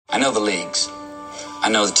I know the leagues. I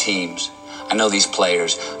know the teams. I know these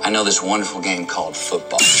players. I know this wonderful game called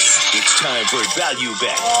football. It's time for Value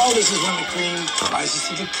Bet. Oh, this is when the cream rises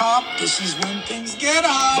to the top. This is when things get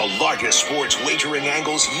hot. The largest sports wagering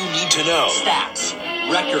angles you need to know. Stats,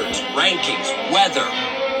 records, rankings, weather.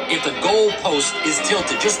 If the goalpost is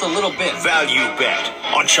tilted just a little bit. Value Bet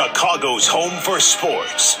on Chicago's home for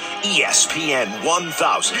sports. ESPN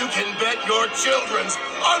 1000. You can bet your children's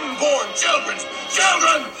unborn children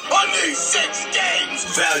on these 6 games.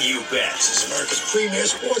 Value Bet. This is America's premier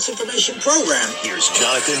sports information program. Here's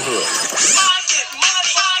Jonathan Hood.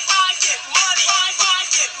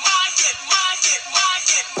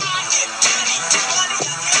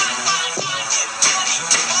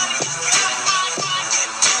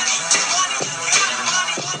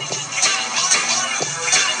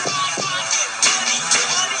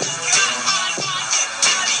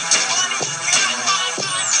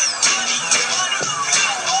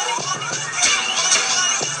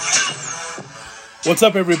 What's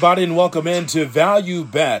up, everybody, and welcome into Value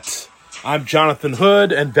Bet. I'm Jonathan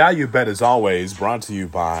Hood, and Value Bet, as always, brought to you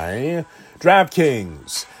by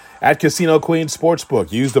DraftKings at Casino Queen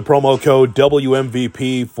Sportsbook. Use the promo code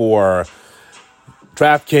WMVP for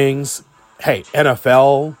DraftKings. Hey,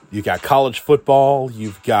 NFL, you got college football,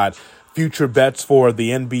 you've got future bets for the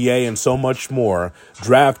NBA, and so much more.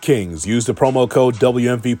 DraftKings. Use the promo code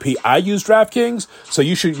WMVP. I use DraftKings, so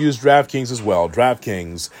you should use DraftKings as well.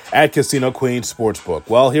 DraftKings at Casino Queen Sportsbook.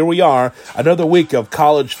 Well, here we are. Another week of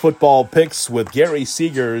college football picks with Gary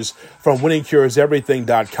Seegers from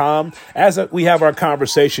WinningCuresEverything.com. As we have our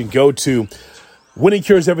conversation, go to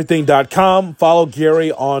WinningCuresEverything.com. Follow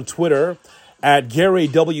Gary on Twitter at Gary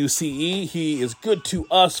WCE. He is good to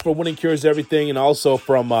us for Winning Cures Everything and also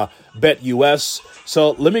from BetUS.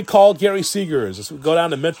 So let me call Gary Seegers. Let's go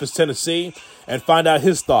down to Memphis, Tennessee, and find out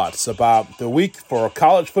his thoughts about the week for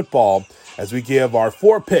college football as we give our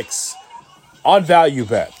 4 picks on Value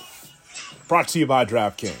Bet. Brought to you by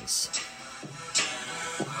DraftKings.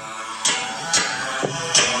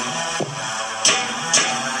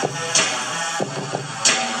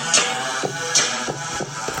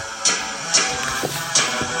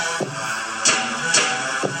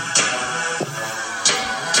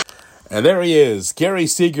 And there he is, Gary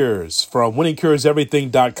Seegers from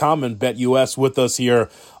WinningCuresEverything.com and BetUS with us here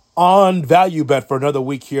on Value Bet for another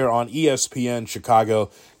week here on ESPN Chicago.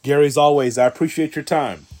 Gary, as always, I appreciate your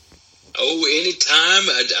time. Oh, anytime.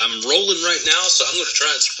 I'm rolling right now, so I'm going to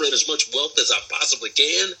try and spread as much wealth as I possibly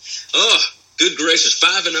can. Oh, good gracious,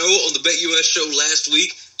 5-0 on the BetUS show last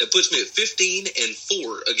week. That puts me at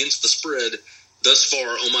 15-4 against the spread thus far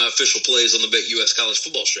on my official plays on the BetUS college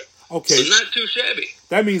football show. Okay. So not too shabby.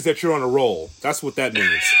 That means that you're on a roll. That's what that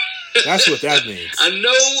means. That's what that means. I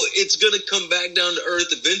know it's going to come back down to earth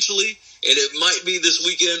eventually, and it might be this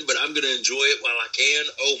weekend, but I'm going to enjoy it while I can.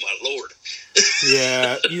 Oh, my Lord.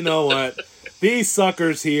 Yeah, you know what? These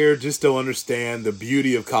suckers here just don't understand the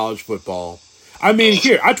beauty of college football. I mean,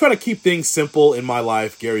 here, I try to keep things simple in my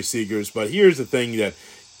life, Gary Seegers, but here's the thing that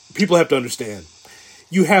people have to understand.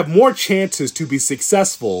 You have more chances to be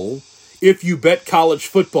successful if you bet college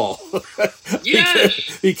football.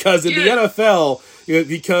 Yes. because in the NFL,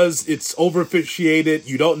 because it's over-officiated,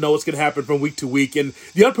 you don't know what's going to happen from week to week, and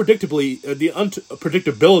the unpredictability of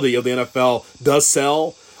the NFL does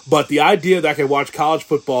sell. But the idea that I can watch college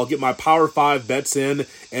football, get my Power 5 bets in,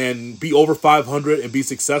 and be over 500 and be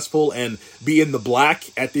successful and be in the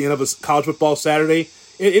black at the end of a college football Saturday,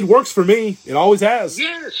 it works for me. It always has.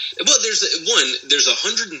 Yes. Well, there's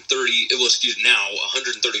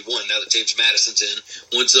 131 now that James Madison's in.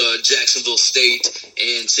 Once Jacksonville State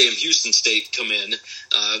and Sam Houston State come in,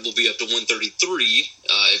 we'll be up to 133,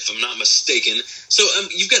 if I'm not mistaken. So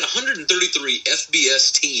you've got 133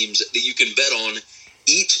 FBS teams that you can bet on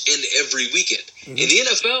each and every weekend. Mm-hmm. In the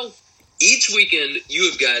NFL, each weekend you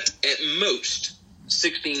have got at most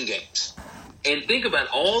 16 games. And think about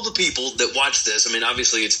all the people that watch this. I mean,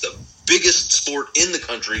 obviously, it's the biggest sport in the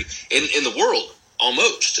country, in the world,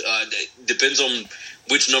 almost. It depends on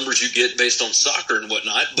which numbers you get based on soccer and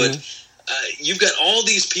whatnot. But you've got all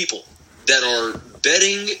these people that are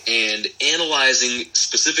betting and analyzing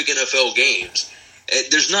specific NFL games.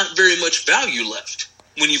 There's not very much value left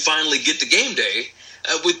when you finally get to game day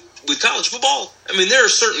with college football. I mean, there are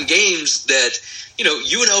certain games that,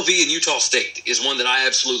 UNLV and Utah State is one that I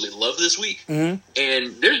absolutely love this week. Mm-hmm.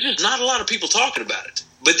 And there's just not a lot of people talking about it.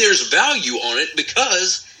 But there's value on it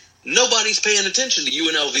because nobody's paying attention to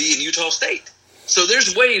UNLV and Utah State. So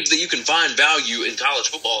there's ways that you can find value in college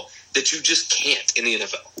football that you just can't in the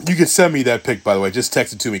NFL. You can send me that pick, by the way. Just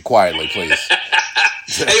text it to me quietly, please.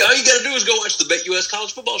 Hey, all you got to do is go watch the BetUS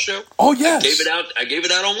College Football Show. Oh, yes. I gave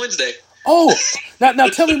it out on Wednesday. Oh, now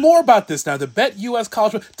tell me more about this. Now, the BetUS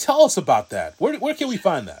College. Tell us about that. Where can we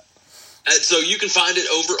find that? So you can find it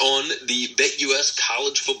over on the BetUS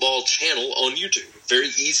College Football channel on YouTube. Very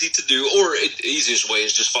easy to do, or the easiest way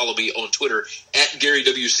is just follow me on Twitter at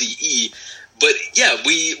GaryWCE. But yeah,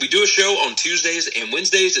 we do a show on Tuesdays and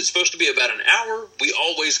Wednesdays. It's supposed to be about an hour. We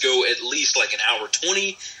always go at least like an hour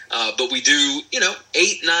 20, but we do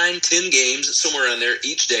 8, 9, 10 games somewhere around there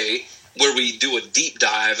each day, where we do a deep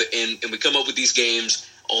dive and we come up with these games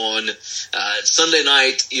on Sunday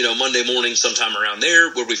night, Monday morning, sometime around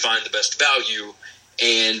there, where we find the best value,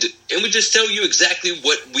 and we just tell you exactly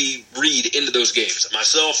what we read into those games.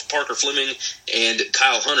 Myself, Parker Fleming, and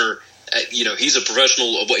Kyle Hunter, he's a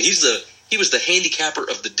professional. He was the handicapper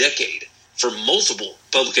of the decade for multiple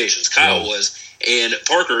publications. Kyle was, and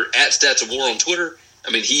Parker at Stats of War on Twitter.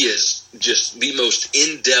 I mean, he is just the most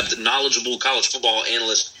in-depth, knowledgeable college football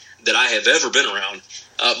analyst that I have ever been around.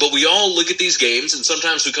 But we all look at these games, and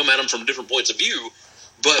sometimes we come at them from different points of view,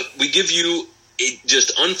 but we give you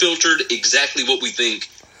just unfiltered exactly what we think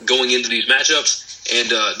going into these matchups. And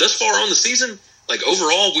thus far on the season, like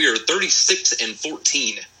overall, we are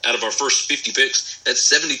 36-14 out of our first 50 picks. That's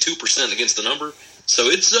 72% against the number. So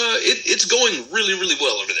it's going really, really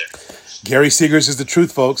well over there. Gary Seegers is the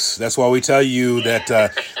truth, folks. That's why we tell you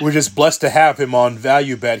that we're just blessed to have him on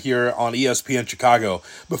Value Bet here on ESPN Chicago.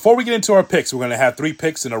 Before we get into our picks, we're going to have 3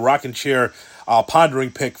 picks and a rocking chair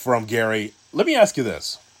pondering pick from Gary. Let me ask you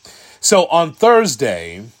this. So on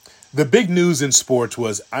Thursday, the big news in sports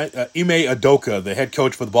was Ime Udoka, the head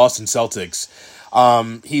coach for the Boston Celtics.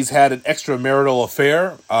 He's had an extramarital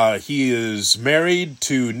affair. He is married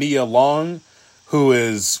to Nia Long, who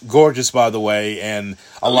is gorgeous, by the way, and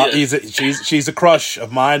she's a crush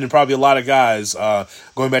of mine and probably a lot of guys,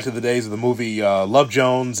 going back to the days of the movie Love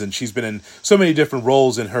Jones, and she's been in so many different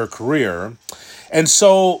roles in her career. And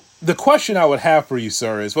so the question I would have for you,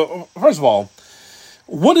 sir, is, well, first of all,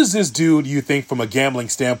 what does this do, do you think, from a gambling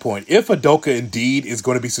standpoint? If Udoka indeed is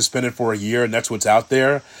going to be suspended for a year and that's what's out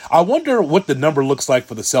there, I wonder what the number looks like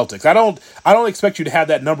for the Celtics. I don't expect you to have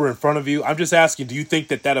that number in front of you. I'm just asking, do you think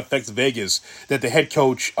that affects Vegas, that the head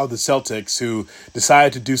coach of the Celtics, who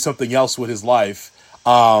decided to do something else with his life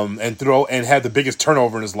and had the biggest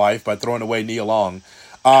turnover in his life by throwing away Nia Long,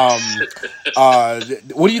 what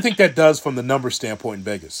do you think that does from the number standpoint in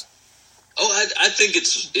Vegas? Oh, I think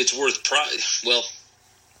it's worth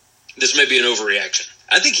this may be an overreaction.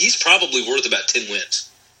 I think he's probably worth about 10 wins.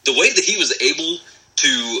 The way that he was able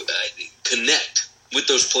to connect with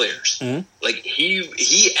those players, like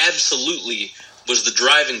he absolutely was the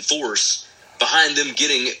driving force behind them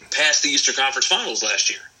getting past the Eastern Conference Finals last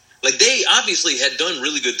year. Like, they obviously had done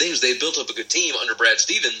really good things. They had built up a good team under Brad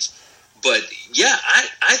Stevens. But, yeah,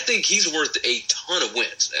 I think he's worth a ton of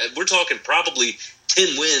wins. We're talking probably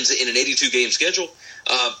 10 wins in an 82-game schedule.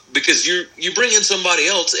 Because you bring in somebody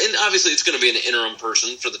else, and obviously it's going to be an interim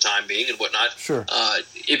person for the time being and whatnot. Sure.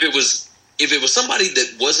 If it was somebody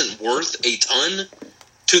that wasn't worth a ton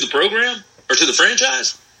to the program or to the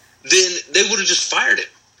franchise, then they would have just fired him.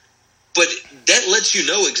 But that lets you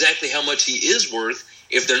know exactly how much he is worth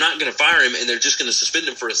if they're not going to fire him and they're just going to suspend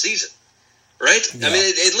him for a season, right? Yeah. I mean,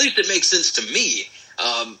 at least it makes sense to me,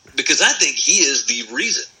 because I think he is the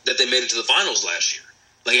reason that they made it to the finals last year.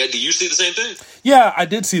 Like, do you see the same thing? Yeah, I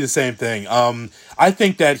did see the same thing. I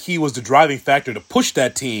think that he was the driving factor to push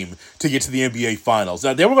that team to get to the NBA Finals.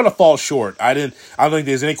 Now, they were going to fall short. I don't think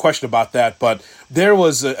there's any question about that. But there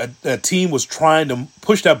was a team was trying to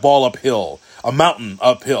push that ball uphill, a mountain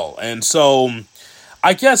uphill. And so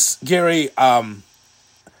I guess, Gary, I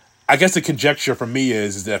guess the conjecture for me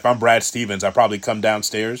is that if I'm Brad Stevens, I probably come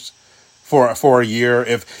downstairs for a year.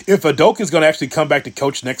 If Udoka is going to actually come back to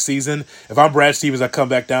coach next season, if I'm Brad Stevens, I come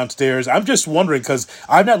back downstairs. I'm just wondering, because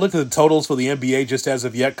I've not looked at the totals for the NBA just as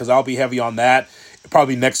of yet, because I'll be heavy on that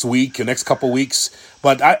probably next week or next couple weeks.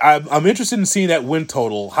 But I'm interested in seeing that win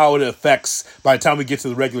total, how it affects by the time we get to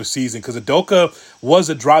the regular season, because Udoka was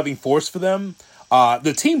a driving force for them.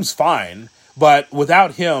 The team's fine, but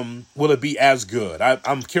without him, will it be as good?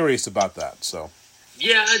 I'm curious about that. So,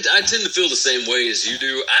 yeah, I tend to feel the same way as you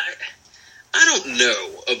do. I don't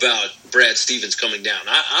know about Brad Stevens coming down.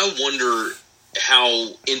 I wonder how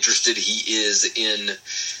interested he is in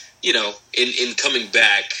coming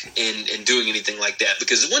back and doing anything like that.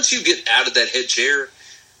 Because once you get out of that head chair,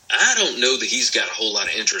 I don't know that he's got a whole lot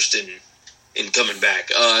of interest in coming back.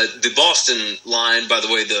 The Boston line, by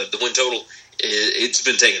the way, the win total, it's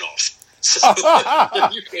been taken off. So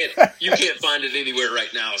you can't find it anywhere right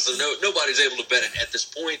now. So nobody's able to bet it at this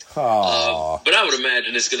point. But I would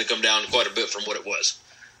imagine it's going to come down quite a bit from what it was.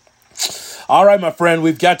 All right, my friend,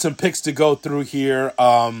 we've got some picks to go through here.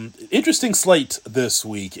 Interesting slate this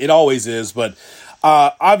week. It always is, but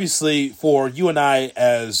obviously for you and I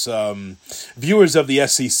as viewers of the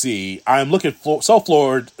SEC, I'm looking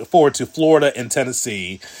forward to Florida and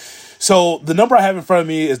Tennessee. So the number I have in front of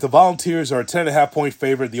me is the Volunteers are a 10.5-point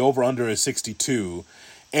favorite. The over-under is 62.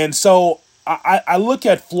 And so I look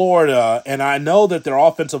at Florida, and I know that their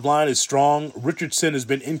offensive line is strong. Richardson has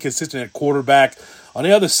been inconsistent at quarterback. On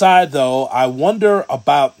the other side, though, I wonder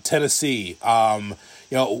about Tennessee. Can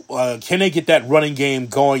they get that running game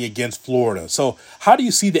going against Florida? So how do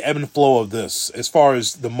you see the ebb and flow of this as far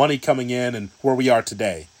as the money coming in and where we are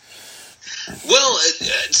today? Well,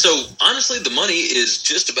 so honestly, the money is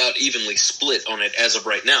just about evenly split on it as of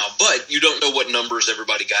right now, but you don't know what numbers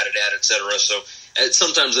everybody got it at, et cetera. So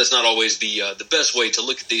sometimes that's not always the best way to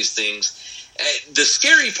look at these things. The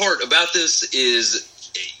scary part about this is,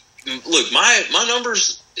 look, my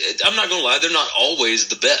numbers, I'm not going to lie, they're not always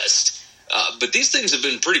the best, but these things have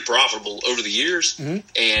been pretty profitable over the years,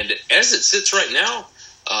 and as it sits right now,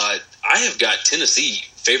 I have got Tennessee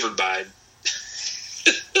favored by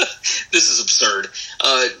this is absurd.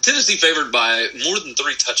 Tennessee favored by more than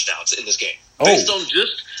 3 touchdowns in this game, based on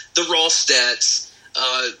just the raw stats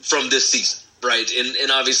from this season, right?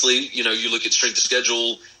 And obviously, you look at strength of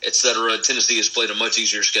schedule, et cetera. Tennessee has played a much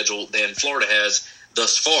easier schedule than Florida has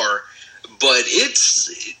thus far. But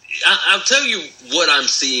I'll tell you what I'm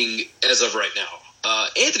seeing as of right now.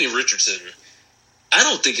 Anthony Richardson, I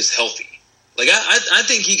don't think is healthy. Like, I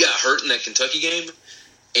think he got hurt in that Kentucky game.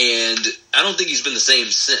 And I don't think he's been the same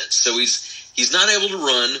since. So he's not able to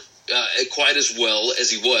run quite as well as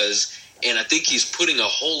he was, and I think he's putting a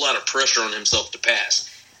whole lot of pressure on himself to pass.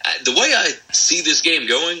 The way I see this game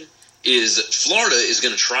going is Florida is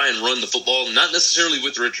going to try and run the football, not necessarily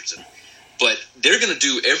with Richardson, but they're going to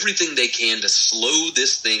do everything they can to slow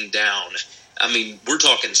this thing down. I mean, we're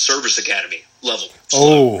talking Service Academy level.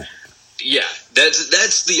 So, yeah,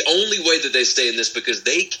 that's the only way that they stay in this, because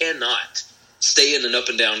they cannot stay in an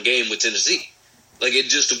up-and-down game with Tennessee. Like, it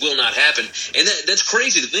just will not happen. And that's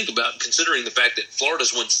crazy to think about, considering the fact that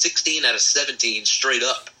Florida's won 16 out of 17 straight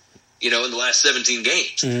up, in the last 17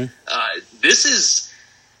 games.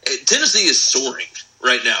 Tennessee is soaring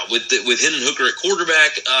right now with Hendon Hooker at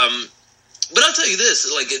quarterback. But I'll tell you this,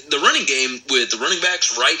 like, the running game with the running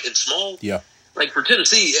backs right and small, like for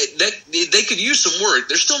Tennessee, they could use some work.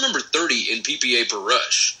 They're still number 30 in PPA per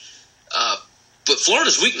rush. But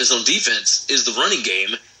Florida's weakness on defense is the running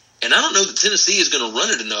game, and I don't know that Tennessee is going to run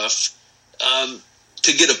it enough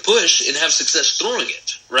to get a push and have success throwing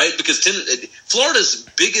it, right? Because Florida's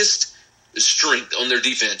biggest strength on their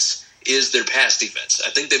defense is their pass defense. I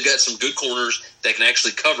think they've got some good corners that can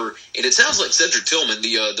actually cover, and it sounds like Cedric Tillman,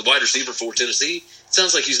 the wide receiver for Tennessee, it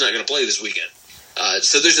sounds like he's not going to play this weekend.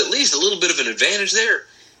 So there's at least a little bit of an advantage there.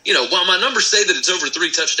 While my numbers say that it's over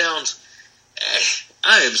 3 touchdowns,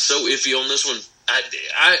 I am so iffy on this one.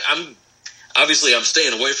 I'm obviously I'm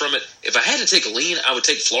staying away from it. If I had to take a lean, I would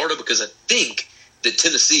take Florida, because I think that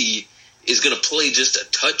Tennessee is going to play just a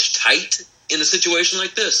touch tight in a situation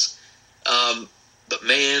like this. But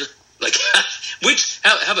man, like,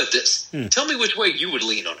 how about this? Tell me which way you would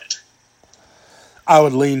lean on it. I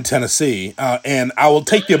would lean Tennessee, and I will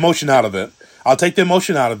take the emotion out of it.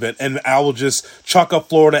 And I will just chalk up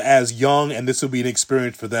Florida as young, and this will be an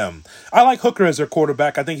experience for them. I like Hooker as their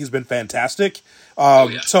quarterback. I think he's been fantastic.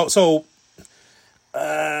 I'm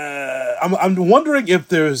wondering if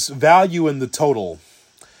there's value in the total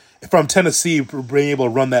from Tennessee for being able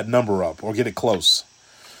to run that number up or get it close.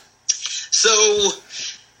 So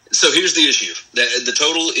here's the issue. The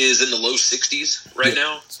total is in the low 60s right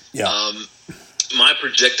now. Yeah. My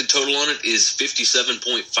projected total on it is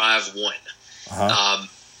 57.51.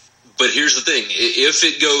 But here's the thing. If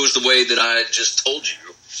it goes the way that I just told you,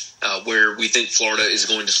 where we think Florida is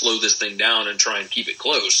going to slow this thing down and try and keep it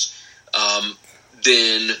close,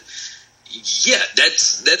 then, yeah,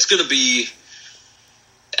 that's going to be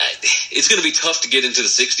it's going to be tough to get into the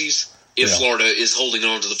 60s if Florida is holding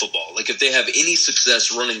on to the football. Like, if they have any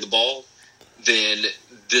success running the ball, then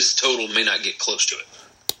this total may not get close to it.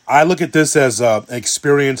 I look at this as an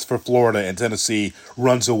experience for Florida, and Tennessee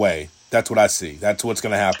runs away. That's what I see. That's what's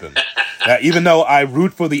going to happen. Even though I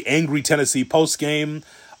root for the angry Tennessee postgame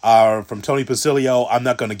from Tony Pasilio, I'm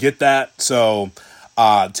not going to get that. So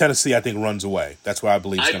Tennessee, I think, runs away. That's what I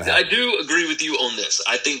believe is going to happen. I do agree with you on this.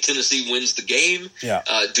 I think Tennessee wins the game. Yeah.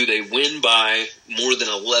 Do they win by more than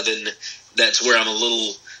 11? That's where I'm a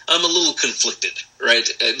I'm a little conflicted, right?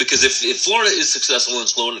 Because if Florida is successful in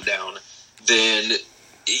slowing it down, then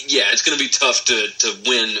yeah, it's going to be tough to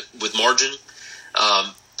win with margin.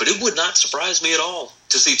 But it would not surprise me at all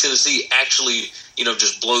to see Tennessee actually,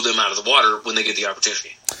 just blow them out of the water when they get the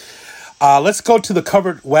opportunity. Let's go to the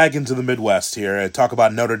covered wagons of the Midwest here and talk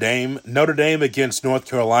about Notre Dame. Notre Dame against North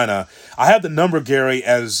Carolina. I have the number, Gary,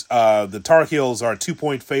 as the Tar Heels are a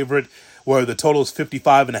 2-point favorite, where the total is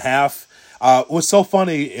 55.5. What's so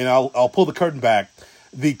funny, and I'll pull the curtain back,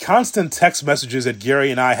 the constant text messages that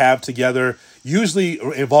Gary and I have together usually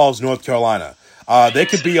involves North Carolina. They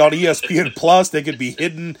could be on ESPN Plus. They could be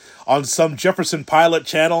hidden on some Jefferson Pilot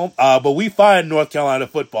channel. But we find North Carolina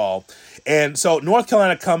football. And so North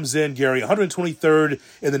Carolina comes in, Gary, 123rd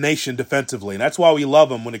in the nation defensively. And that's why we love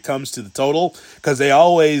them when it comes to the total, because they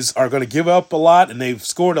always are going to give up a lot, and they've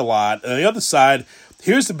scored a lot. On the other side,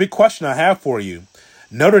 here's the big question I have for you.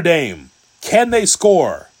 Notre Dame, can they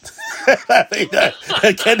score? Easier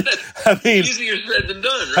said than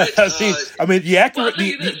done, right?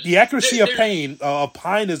 The accuracy of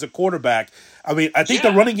Pine as a quarterback. I think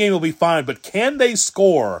the running game will be fine, but can they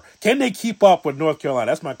score? Can they keep up with North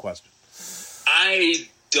Carolina? That's my question. I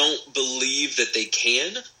don't believe that they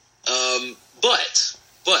can, but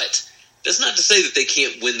that's not to say that they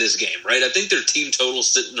can't win this game, right? I think their team total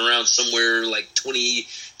sitting around somewhere like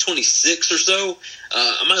 26 or so.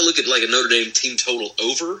 I might look at like a Notre Dame team total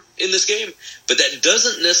over in this game, but that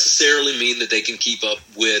doesn't necessarily mean that they can keep up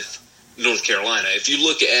with North Carolina. If you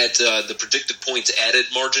look at the predicted points added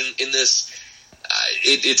margin in this,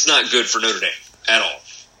 it's not good for Notre Dame at all.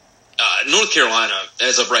 North Carolina,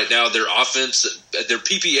 as of right now, their offense, their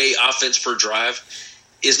PPA offense per drive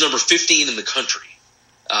is number 15 in the country.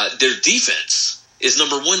 Their defense is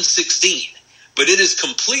number 116, but it is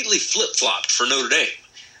completely flip-flopped for Notre Dame.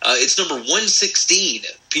 It's number 116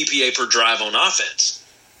 PPA per drive on offense,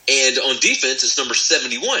 and on defense, it's number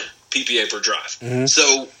 71 PPA per drive. Mm-hmm.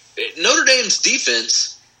 So Notre Dame's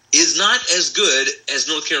defense is not as good as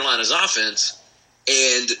North Carolina's offense,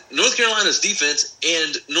 and North Carolina's defense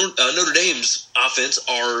and Notre Dame's offense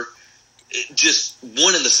are just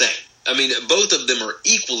one and the same. Both of them are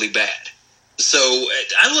equally bad. So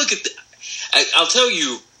I look at I'll tell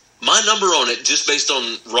you my number on it just based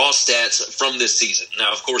on raw stats from this season.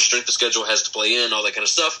 Now, of course, strength of schedule has to play in, all that kind of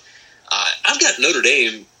stuff. I've got North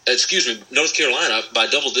Carolina by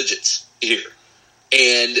double digits here.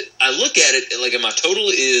 And I look at it like my total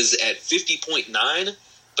is at 50.9,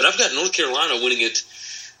 but I've got North Carolina winning it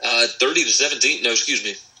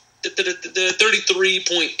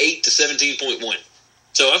 33.8 to 17.1.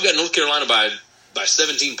 So I've got North Carolina by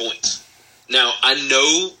 17 points. Now, I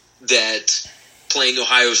know that playing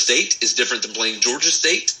Ohio State is different than playing Georgia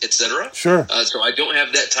State, etc. Sure. So I don't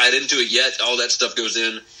have that tied into it yet. All that stuff goes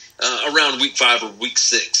in around week 5 or week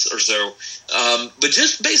 6 or so. But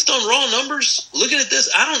just based on raw numbers, looking at this,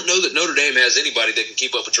 I don't know that Notre Dame has anybody that can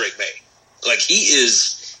keep up with Drake May. Like, he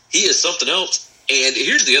is something else. And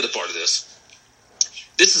here's the other part of this.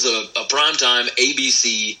 This is a primetime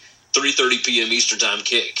ABC 3:30 p.m. Eastern Time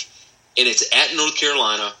kick. And it's at North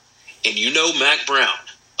Carolina. And Mack Brown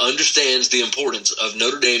understands the importance of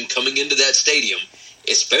Notre Dame coming into that stadium,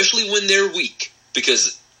 especially when they're weak,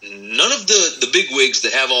 because none of the bigwigs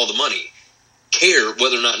that have all the money care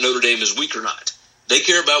whether or not Notre Dame is weak or not. They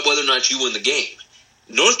care about whether or not you win the game.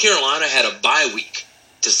 North Carolina had a bye week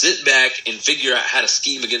to sit back and figure out how to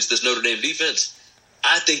scheme against this Notre Dame defense.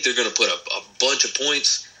 I think they're going to put up a bunch of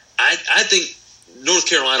points. I think North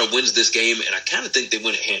Carolina wins this game, and I kind of think they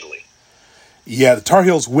win it handily. Yeah, the Tar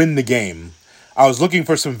Heels win the game. I was looking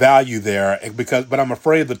for some value there but I'm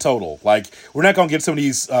afraid of the total. Like, we're not going to get some of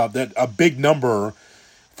these a big number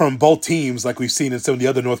from both teams like we've seen in some of the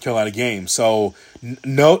other North Carolina games. So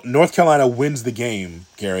North Carolina wins the game,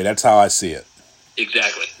 Gary. That's how I see it.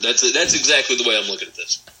 Exactly. That's exactly the way I'm looking at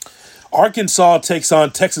this. Arkansas takes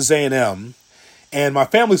on Texas A&M, and my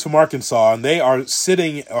family's from Arkansas, and they are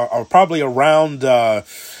sitting are probably around a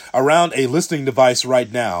listening device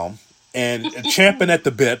right now and champing at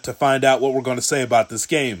the bit to find out what we're going to say about this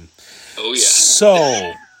game. Oh, yeah.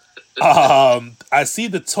 So, I see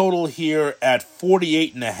the total here at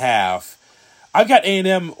 48.5. I've got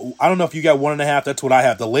A&M. I don't know if you got 1.5. That's what I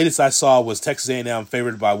have. The latest I saw was Texas A&M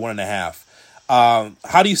favored by 1.5.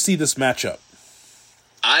 How do you see this matchup?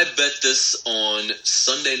 I bet this on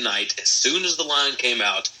Sunday night. As soon as the line came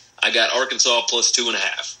out, I got Arkansas plus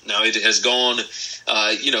 2.5. Now it has gone,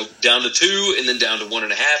 down to 2 and then down to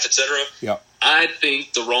 1.5, etc. Yeah. I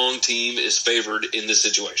think the wrong team is favored in this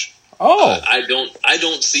situation. Oh, I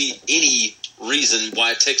don't see any reason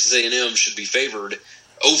why Texas A&M should be favored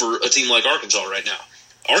over a team like Arkansas right now.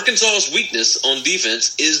 Arkansas's weakness on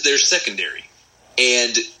defense is their secondary.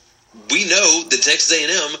 And we know that Texas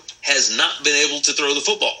A&M has not been able to throw the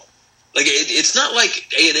football. Like, it's not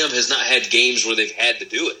like A&M has not had games where they've had to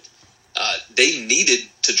do it. They needed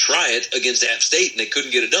to try it against App State, and they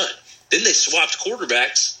couldn't get it done. Then they swapped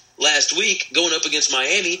quarterbacks last week going up against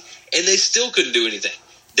Miami, and they still couldn't do anything.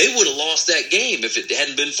 They would have lost that game if it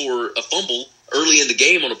hadn't been for a fumble early in the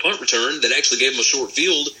game on a punt return that actually gave them a short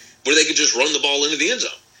field where they could just run the ball into the end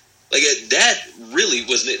zone. Like, that really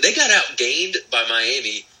was – they got outgained by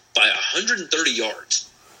Miami by 130 yards.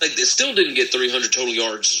 Like, they still didn't get 300 total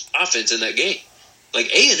yards offense in that game. Like,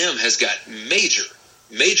 A&M has got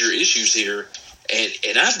major issues here,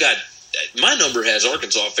 and I've got – my number has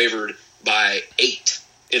Arkansas favored by 8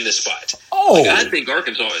 in this spot. Oh. Like, I think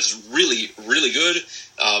Arkansas is really, really good.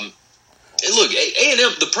 And look,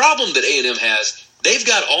 A&M, the problem that A&M has, they've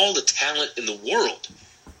got all the talent in the world,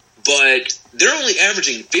 but they're only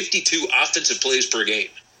averaging 52 offensive plays per game.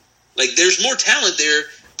 Like, there's more talent there,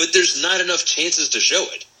 but there's not enough chances to show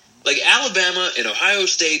it. Like, Alabama and Ohio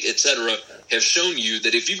State, etc., have shown you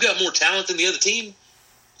that if you've got more talent than the other team,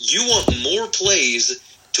 you want more plays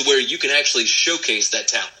to where you can actually showcase that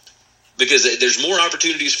talent. Because there's more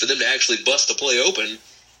opportunities for them to actually bust a play open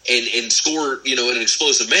and score, in an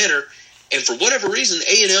explosive manner. And for whatever reason,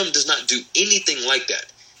 A&M does not do anything like that.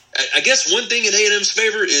 I guess one thing in A&M's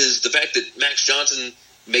favor is the fact that Max Johnson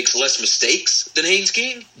makes less mistakes than Haynes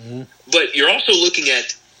King. Mm-hmm. But you're also looking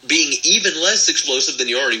at being even less explosive than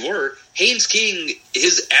you already were. Haynes King,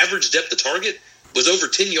 his average depth of target was over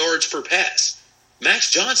 10 yards per pass.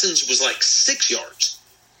 Max Johnson's was like 6 yards.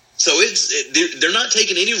 So they're not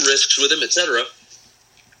taking any risks with him, etc.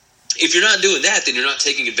 If you're not doing that, then you're not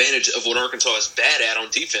taking advantage of what Arkansas is bad at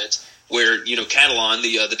on defense, where, Catalon,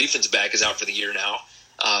 the defensive back, is out for the year now.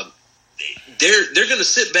 They're going to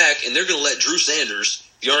sit back and they're going to let Drew Sanders,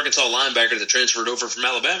 the Arkansas linebacker that transferred over from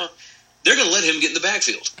Alabama, they're going to let him get in the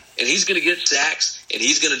backfield. And he's going to get sacks, and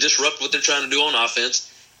he's going to disrupt what they're trying to do on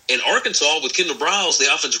offense. And Arkansas, with Kendall Briles,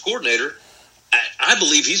 the offensive coordinator, I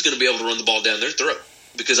believe he's going to be able to run the ball down their throat.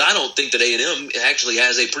 Because I don't think that A&M actually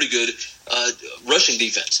has a pretty good rushing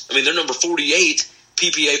defense. I mean, they're number 48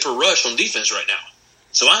 PPA per rush on defense right now.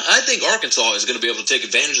 So I think Arkansas is going to be able to take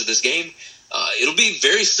advantage of this game. It'll be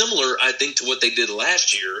very similar, I think, to what they did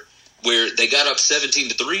last year, where they got up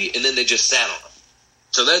 17-3 and then they just sat on them.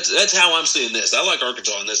 So that's how I'm seeing this. I like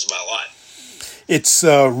Arkansas in this about a lot. It's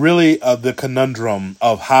really the conundrum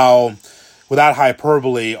of how, without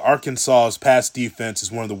hyperbole, Arkansas's pass defense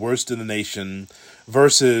is one of the worst in the nation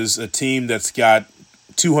versus a team that's got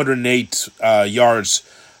 208 yards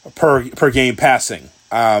per game passing.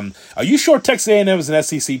 Are you sure Texas A&M is an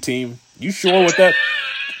SEC team? You sure with that?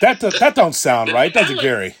 That don't sound right, does it,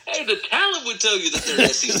 Gary? Hey, the talent would tell you that they're an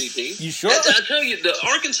SEC team. You sure? I tell you, the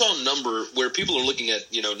Arkansas number, where people are looking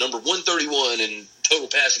at, number 131 in total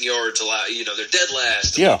passing yards allowed, they're dead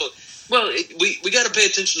last. Yeah. Well, we got to pay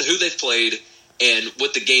attention to who they've played and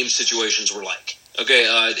what the game situations were like. Okay,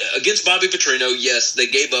 against Bobby Petrino, yes, they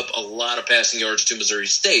gave up a lot of passing yards to Missouri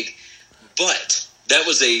State, but that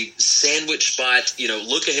was a sandwich spot.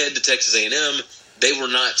 Look ahead to Texas A&M. They were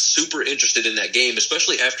not super interested in that game,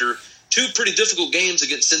 especially after two pretty difficult games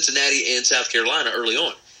against Cincinnati and South Carolina early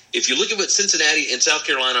on. If you look at what Cincinnati and South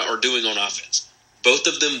Carolina are doing on offense, both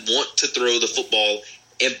of them want to throw the football,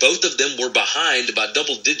 and both of them were behind by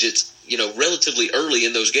double digits, relatively early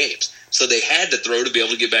in those games. So they had to throw to be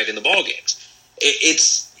able to get back in the ball games.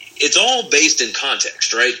 It's all based in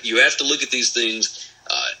context, right? You have to look at these things.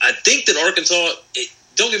 I think that Arkansas,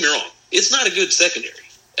 don't get me wrong, it's not a good secondary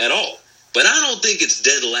at all. But I don't think it's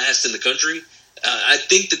dead last in the country. I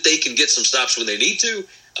think that they can get some stops when they need to,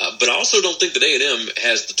 but I also don't think that A&M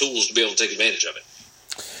has the tools to be able to take advantage of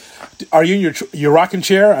it. Are you in your rocking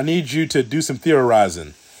chair? I need you to do some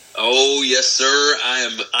theorizing. Oh, yes, sir.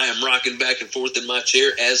 I am rocking back and forth in my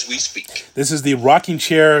chair as we speak. This is the rocking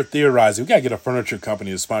chair theorizing. We got to get a furniture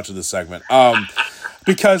company to sponsor this segment.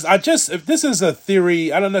 Because if this is a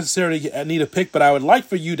theory, I don't necessarily need a pick, but I would like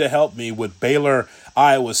for you to help me with Baylor,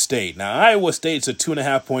 Iowa State. Now, Iowa State's a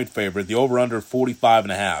 2.5-point favorite. The over-under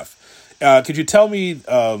 45.5. Could you tell me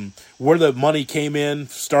where the money came in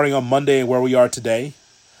starting on Monday and where we are today?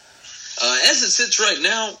 As it sits right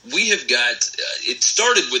now, we have got it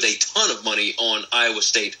started with a ton of money on Iowa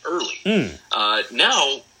State early.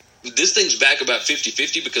 Now, this thing's back about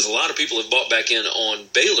 50-50 because a lot of people have bought back in on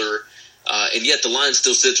Baylor, and yet the line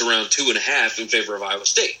still sits around 2.5 in favor of Iowa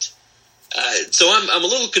State. So I'm a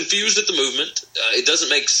little confused at the movement. It doesn't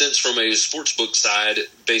make sense from a sportsbook side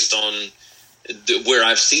based on where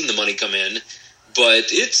I've seen the money come in,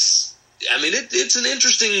 but it's an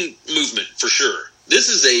interesting movement for sure. This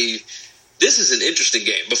is an interesting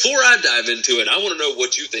game. Before I dive into it, I want to know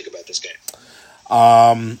what you think about this game.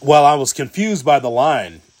 Well, I was confused by the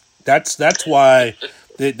line. That's why.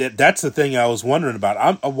 That's the thing I was wondering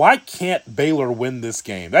about. Why can't Baylor win this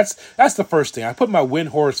game? That's the first thing. I put my win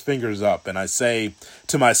horse fingers up and I say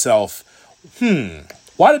to myself,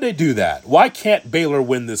 why did they do that? Why can't Baylor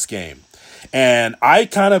win this game? And I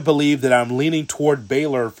kind of believe that I'm leaning toward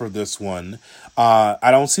Baylor for this one.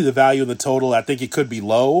 I don't see the value in the total. I think it could be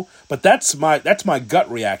low, but that's my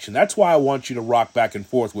gut reaction. That's why I want you to rock back and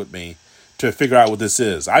forth with me to figure out what this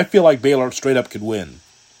is. I feel like Baylor straight up could win.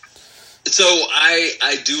 So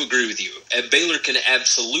I do agree with you. And Baylor can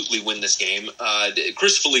absolutely win this game.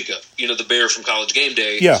 Chris Felica, the Bear from College Game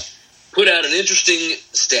Day, put out an interesting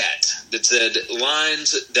stat that said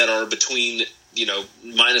lines that are between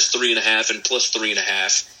minus 3.5 and plus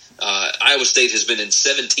 3.5. Iowa State has been in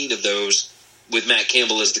 17 of those with Matt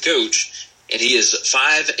Campbell as the coach, and he is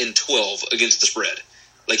 5-12 against the spread.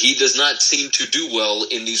 Like, he does not seem to do well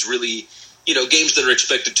in these really, games that are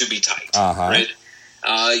expected to be tight, right?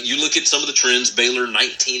 You look at some of the trends. Baylor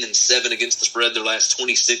 19-7 against the spread, their last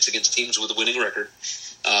 26 against teams with a winning record.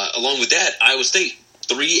 Along with that, Iowa State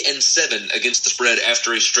 3-7 against the spread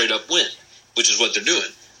after a straight up win, which is what they're doing.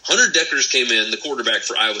 Hunter Deckers came in, the quarterback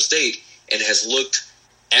for Iowa State, and has looked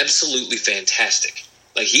absolutely fantastic.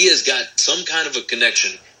 Like, he has got some kind of a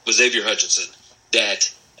connection with Xavier Hutchinson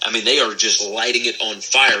that, they are just lighting it on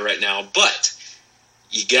fire right now. But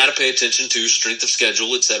you got to pay attention to strength of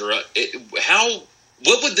schedule, etc.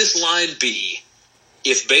 What would this line be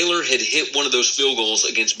if Baylor had hit one of those field goals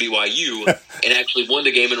against BYU and actually won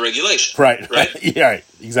the game in regulation? Right? Yeah,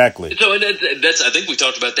 exactly. So that's I think we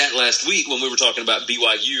talked about that last week when we were talking about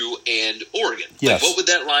BYU and Oregon. Yes. Like, what would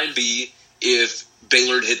that line be if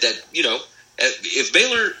Baylor had hit that? If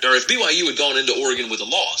BYU had gone into Oregon with a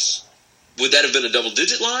loss, would that have been a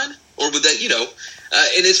double-digit line, or would that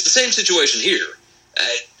and it's the same situation here.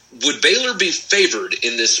 Would Baylor be favored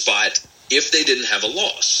in this spot if they didn't have a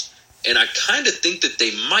loss? And I kind of think that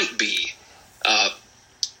they might be.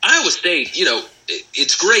 Iowa State,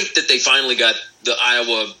 it's great that they finally got the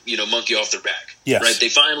Iowa, monkey off their back. Yes. Right? They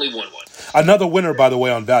finally won one. Another winner, by the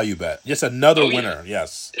way, on Value Bet. Just another winner,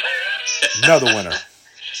 yes. Another winner.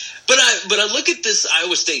 But I look at this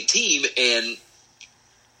Iowa State team, and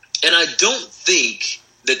I don't think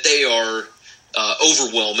that they are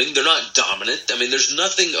overwhelming. They're not dominant. There's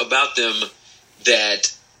nothing about them that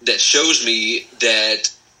shows me that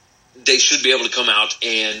they should be able to come out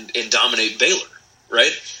and dominate Baylor,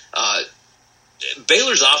 right?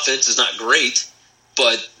 Baylor's offense is not great,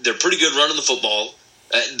 but they're pretty good running the football.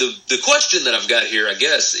 The question that I've got here, I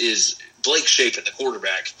guess, is Blake Shapen, the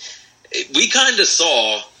quarterback. We kind of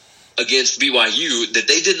saw against BYU that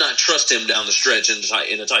they did not trust him down the stretch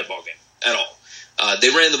in a tight ball game at all. They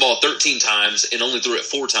ran the ball 13 times and only threw it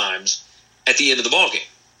 4 times at the end of the ball game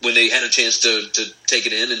when they had a chance to take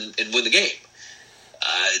it in and win the game.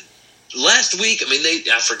 Last week,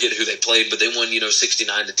 I forget who they played, but they won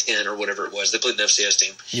 69-10 or whatever it was. They played an FCS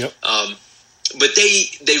team. Yep. But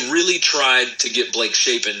they really tried to get Blake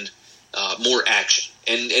Shapen more action,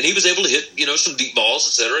 and he was able to hit some deep balls,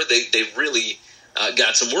 etc. They really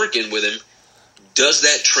got some work in with him. Does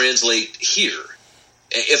that translate here?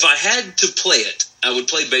 If I had to play it, I would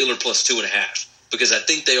play Baylor plus 2.5 because I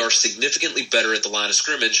think they are significantly better at the line of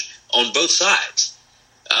scrimmage on both sides.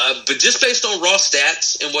 But just based on raw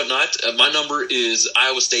stats and whatnot, my number is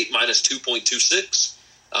Iowa State minus 2.26.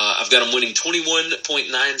 I've got them winning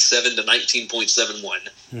 21.97 to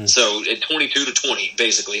 19.71. So at 22-20,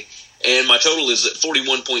 basically. And my total is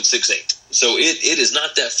 41.68. So it is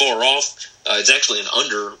not that far off. It's actually an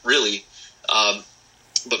under, really.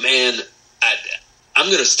 But, man, I'm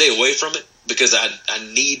going to stay away from it because I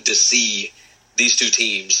need to see these two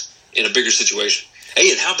teams in a bigger situation. Hey,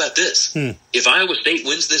 and how about this? If Iowa State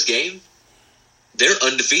wins this game, they're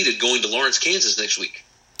undefeated going to Lawrence, Kansas next week.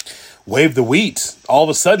 Wave the wheat. All of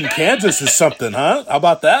a sudden, Kansas is something, huh? How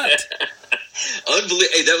about that? Unbelievable.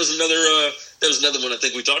 Hey, that was another one I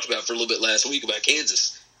think we talked about for a little bit last week about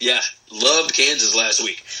Kansas. Yeah, loved Kansas last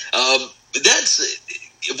week. That's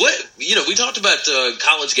what we talked about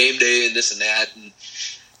College Game Day and this and that, and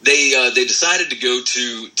they decided to go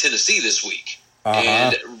to Tennessee this week.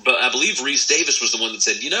 But I believe Reese Davis was the one that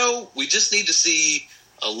said, we just need to see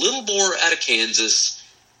a little more out of Kansas,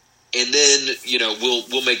 and then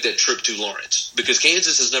we'll make that trip to Lawrence because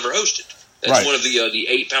Kansas has never hosted. That's one of the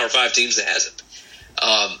 8 Power 5 teams that hasn't.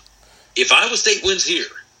 If Iowa State wins here,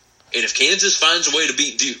 and if Kansas finds a way to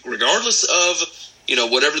beat Duke, regardless of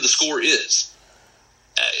whatever the score is,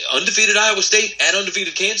 undefeated Iowa State at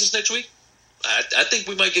undefeated Kansas next week, I think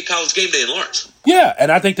we might get College Game Day in Lawrence. Yeah,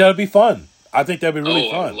 and I think that would be fun. I think that would be really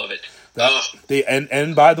fun. I would love it.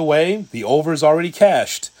 And by the way, the over's already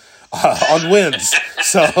cashed on wins.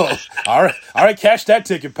 So, all right, cash that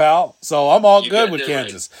ticket, pal. So I'm all good with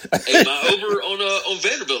Kansas. Right. Hey, my over on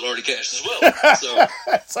Vanderbilt already cashed as well. So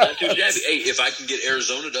not too shabby. Hey, if I can get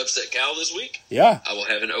Arizona to upset Cal this week, yeah, I will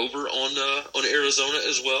have an over on Arizona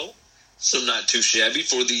as well. So not too shabby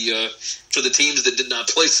for the teams that did not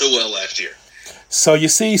play so well last year. So you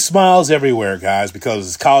see smiles everywhere, guys, because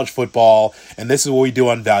it's college football, and this is what we do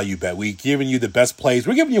on Value Bet. We're giving you the best plays.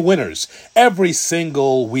 We're giving you winners every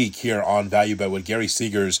single week here on Value Bet with Gary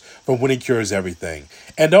Seegers from Winning Cures Everything.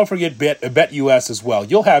 And don't forget Bet US as well.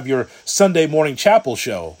 You'll have your Sunday morning chapel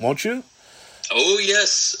show, won't you? Oh,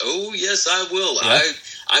 yes, I will. Yeah.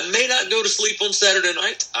 I may not go to sleep on Saturday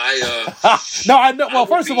night. No, I know. Well,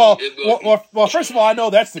 first of all, I know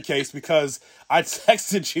that's the case because I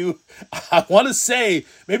texted you, I want to say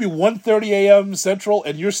maybe 1:30 a.m. Central,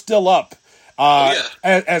 and you're still up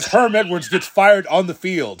as Herm Edwards gets fired on the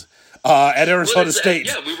field at Arizona State.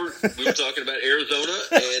 Yeah, we were talking about Arizona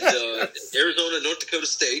and Arizona, North Dakota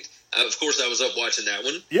State. Of course, I was up watching that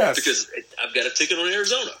one. Yes. Because I've got a ticket on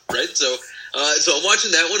Arizona, right? So I'm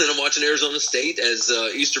watching that one, and I'm watching Arizona State as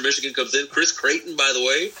Eastern Michigan comes in. Chris Creighton, by the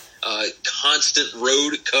way, constant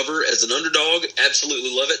road cover as an underdog.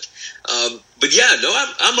 Absolutely love it. But yeah, no,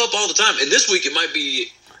 I'm up all the time. And this week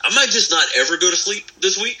I might just not ever go to sleep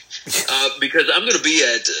this week because I'm going to be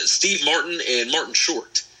at Steve Martin and Martin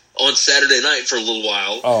Short on Saturday night for a little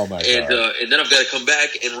while. Oh my God. And then I've got to come back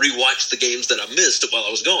and rewatch the games that I missed while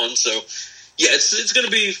I was gone. So yeah, it's going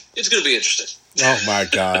to be interesting. Oh my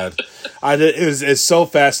God. It's so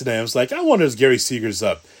fascinating. I was like, I wonder if Gary Seegers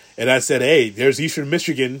up. And I said, hey, there's Eastern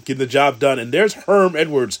Michigan getting the job done, and there's Herm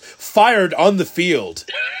Edwards fired on the field.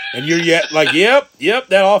 And you're yet like, yep,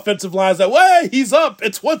 that offensive line's like, way, he's up.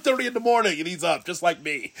 It's 1:30 in the morning, and he's up, just like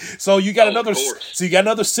me. So you got another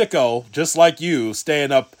sicko, just like you,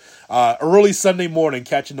 staying up early Sunday morning,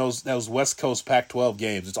 catching those West Coast Pac-12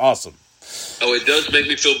 games. It's awesome. Oh, it does make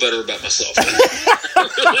me feel better about myself.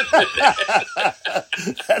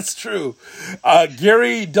 That's true.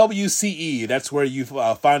 Gary WCE, that's where you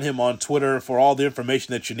find him on Twitter for all the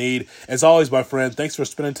information that you need. As always, my friend, thanks for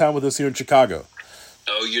spending time with us here in Chicago.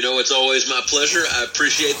 Oh, it's always my pleasure. I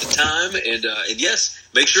appreciate the time. And yes,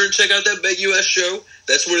 make sure and check out that Bet US show.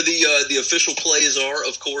 That's where the official plays are,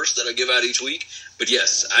 of course, that I give out each week. But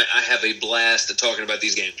yes, I have a blast at talking about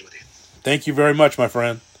these games with you. Thank you very much, my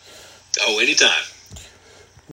friend. Oh, anytime.